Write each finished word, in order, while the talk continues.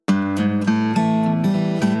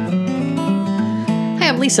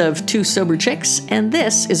Lisa of Two Sober Chicks, and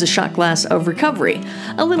this is a shot glass of recovery,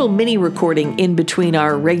 a little mini recording in between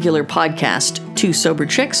our regular podcast, Two Sober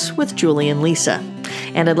Chicks with Julie and Lisa.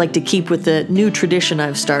 And I'd like to keep with the new tradition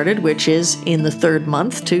I've started, which is in the third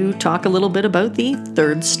month to talk a little bit about the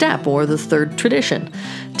third step or the third tradition.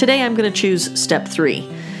 Today I'm going to choose step 3,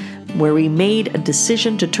 where we made a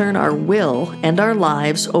decision to turn our will and our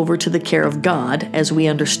lives over to the care of God as we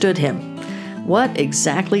understood Him. What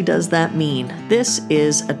exactly does that mean? This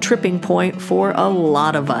is a tripping point for a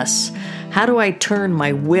lot of us. How do I turn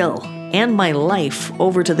my will and my life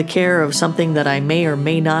over to the care of something that I may or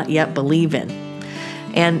may not yet believe in?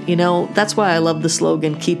 And, that's why I love the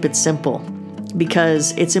slogan, Keep It Simple,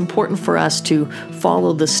 because it's important for us to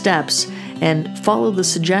follow the steps and follow the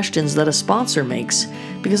suggestions that a sponsor makes,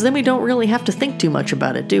 because then we don't really have to think too much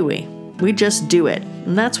about it, do we? We just do it.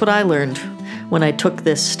 And that's what I learned when I took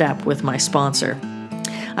this step with my sponsor.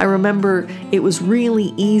 I remember it was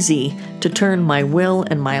really easy to turn my will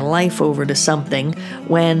and my life over to something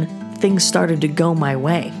when things started to go my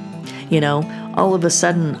way. All of a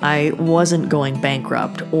sudden I wasn't going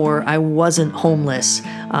bankrupt, or I wasn't homeless.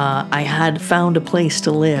 I had found a place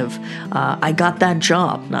to live. I got that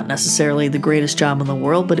job, not necessarily the greatest job in the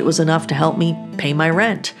world, but it was enough to help me pay my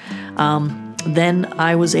rent. Then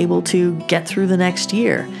I was able to get through the next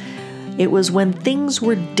year. It was when things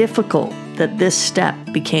were difficult that this step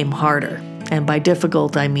became harder. And by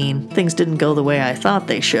difficult, I mean things didn't go the way I thought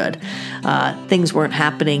they should. Things weren't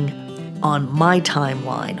happening on my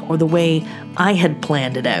timeline or the way I had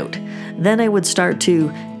planned it out. Then I would start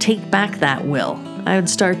to take back that will. I would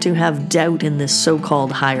start to have doubt in this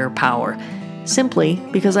so-called higher power, simply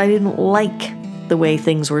because I didn't like the way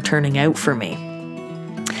things were turning out for me.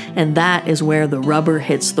 And that is where the rubber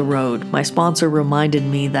hits the road. My sponsor reminded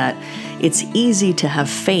me that it's easy to have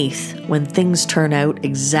faith when things turn out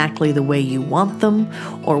exactly the way you want them,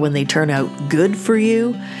 or when they turn out good for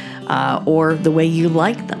you, or the way you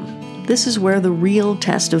like them. This is where the real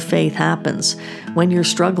test of faith happens, when you're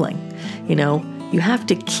struggling. You have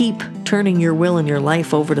to keep turning your will and your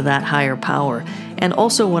life over to that higher power. And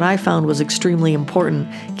also what I found was extremely important,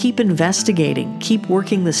 keep investigating, keep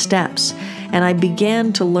working the steps. And I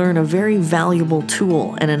began to learn a very valuable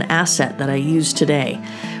tool and an asset that I use today.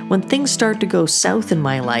 When things start to go south in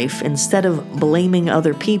my life, instead of blaming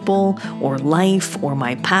other people or life or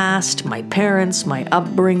my past, my parents, my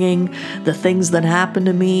upbringing, the things that happened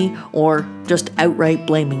to me, or just outright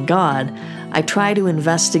blaming God, I try to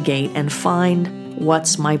investigate and find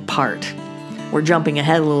what's my part. We're jumping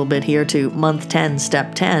ahead a little bit here to month 10,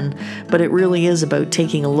 step 10, but it really is about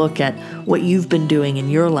taking a look at what you've been doing in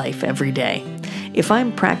your life every day. If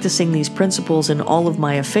I'm practicing these principles in all of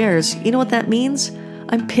my affairs, you know what that means?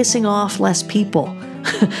 I'm pissing off less people.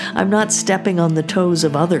 I'm not stepping on the toes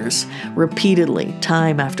of others repeatedly,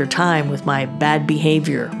 time after time, with my bad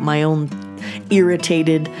behavior, my own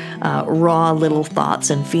irritated, raw little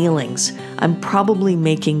thoughts and feelings. I'm probably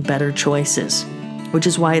making better choices, which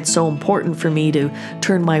is why it's so important for me to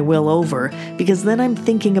turn my will over, because then I'm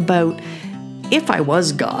thinking about, if I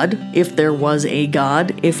was God, if there was a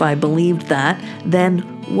God, if I believed that, then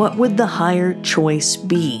what would the higher choice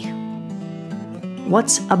be?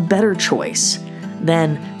 What's a better choice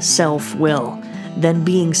than self-will, than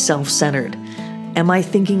being self-centered? Am I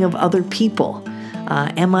thinking of other people?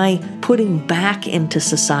 Am I putting back into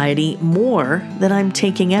society more than I'm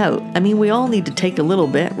taking out? I mean, we all need to take a little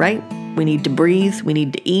bit, right? We need to breathe, we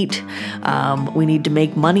need to eat, we need to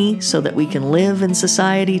make money so that we can live in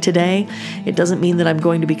society today. It doesn't mean that I'm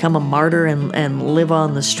going to become a martyr and live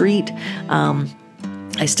on the street.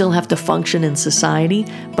 I still have to function in society,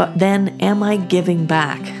 but then am I giving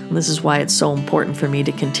back? And this is why it's so important for me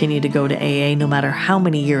to continue to go to AA no matter how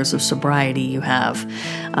many years of sobriety you have.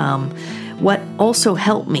 What also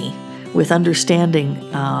helped me with understanding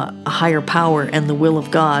a higher power and the will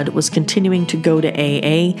of God was continuing to go to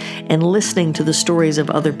AA and listening to the stories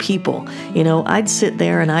of other people. I'd sit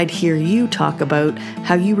there and I'd hear you talk about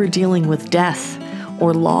how you were dealing with death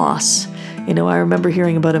or loss. I remember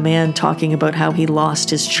hearing about a man talking about how he lost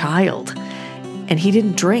his child and he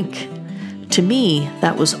didn't drink. To me,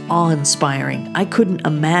 that was awe-inspiring. I couldn't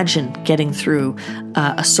imagine getting through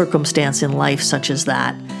a circumstance in life such as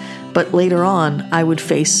that. But later on, I would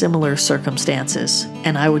face similar circumstances,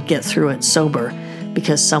 and I would get through it sober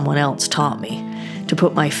because someone else taught me to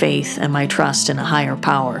put my faith and my trust in a higher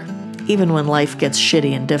power, even when life gets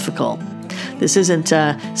shitty and difficult. This isn't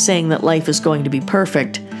saying that life is going to be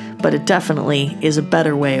perfect, but it definitely is a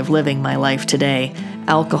better way of living my life today,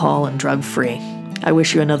 alcohol and drug-free. I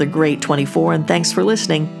wish you another great 24, and thanks for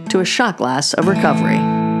listening to A Shot Glass of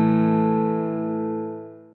Recovery.